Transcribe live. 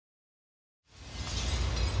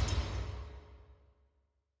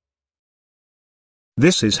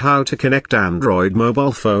This is how to connect Android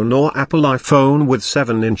mobile phone or Apple iPhone with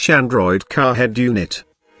 7-inch Android car head unit.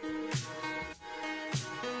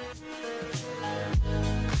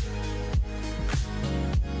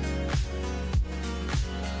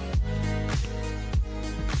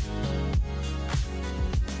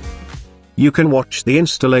 You can watch the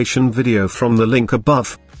installation video from the link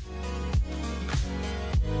above.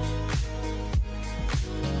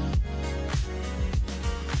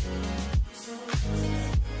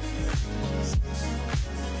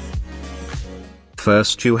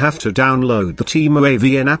 First you have to download the Timo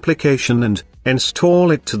AVN application and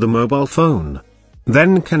install it to the mobile phone.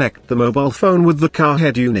 Then connect the mobile phone with the car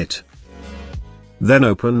head unit. Then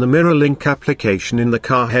open the Mirror Link application in the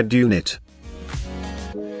car head unit.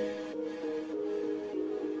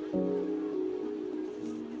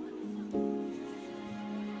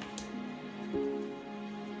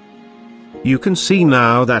 You can see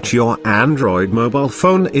now that your Android mobile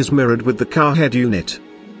phone is mirrored with the car head unit.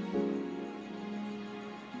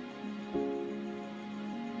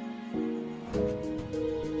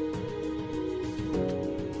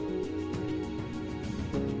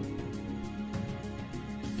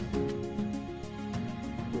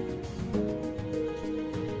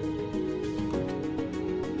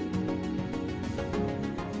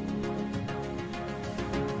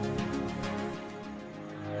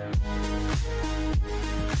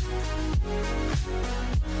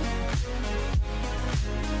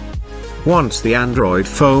 Once the Android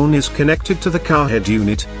phone is connected to the car head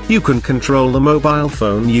unit, you can control the mobile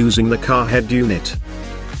phone using the car head unit.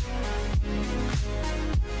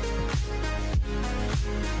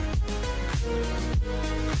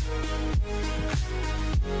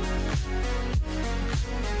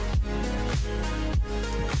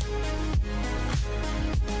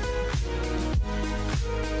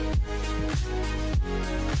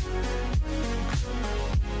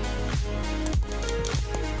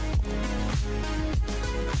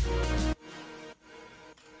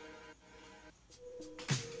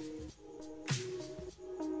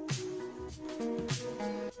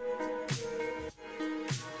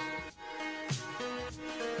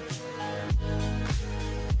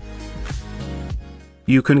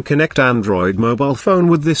 You can connect Android mobile phone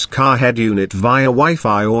with this car head unit via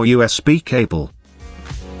Wi-Fi or USB cable.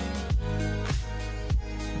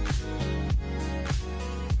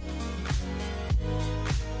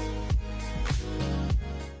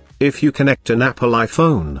 If you connect an Apple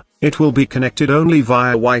iPhone, it will be connected only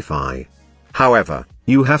via Wi-Fi. However,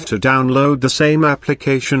 you have to download the same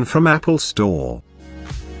application from Apple Store.